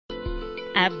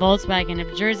At Volkswagen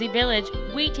of Jersey Village,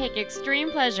 we take extreme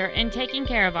pleasure in taking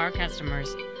care of our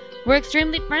customers. We're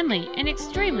extremely friendly and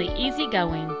extremely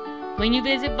easygoing. When you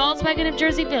visit Volkswagen of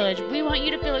Jersey Village, we want you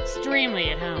to feel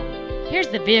extremely at home. Here's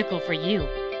the vehicle for you.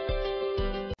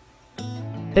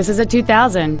 This is a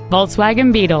 2000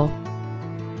 Volkswagen Beetle.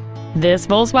 This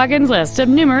Volkswagen's list of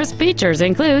numerous features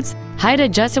includes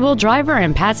height-adjustable driver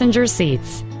and passenger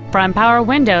seats, front power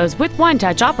windows with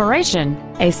one-touch operation,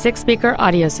 a 6-speaker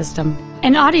audio system,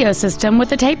 an audio system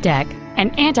with a tape deck, an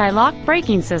anti-lock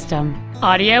braking system,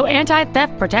 audio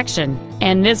anti-theft protection,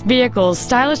 and this vehicle's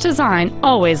stylish design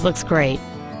always looks great.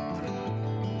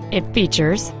 It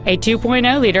features a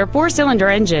 2.0-liter 4-cylinder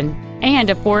engine and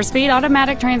a 4-speed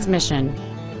automatic transmission.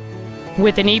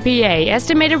 With an EPA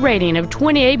estimated rating of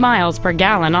 28 miles per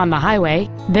gallon on the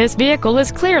highway, this vehicle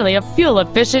is clearly a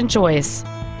fuel-efficient choice.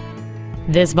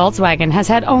 This Volkswagen has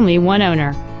had only one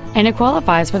owner, and it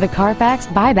qualifies for the Carfax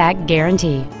buyback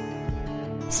guarantee.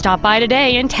 Stop by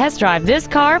today and test drive this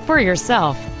car for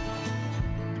yourself.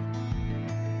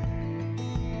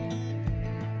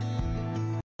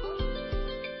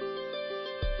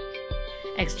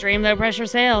 Extreme low pressure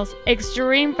sales,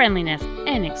 extreme friendliness,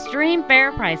 and extreme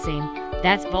fair pricing.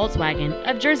 That's Volkswagen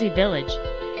of Jersey Village,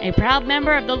 a proud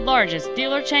member of the largest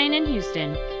dealer chain in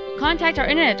Houston. Contact our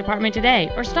internet department today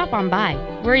or stop on by.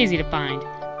 We're easy to find.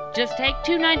 Just take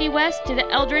 290 West to the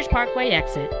Eldridge Parkway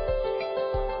exit.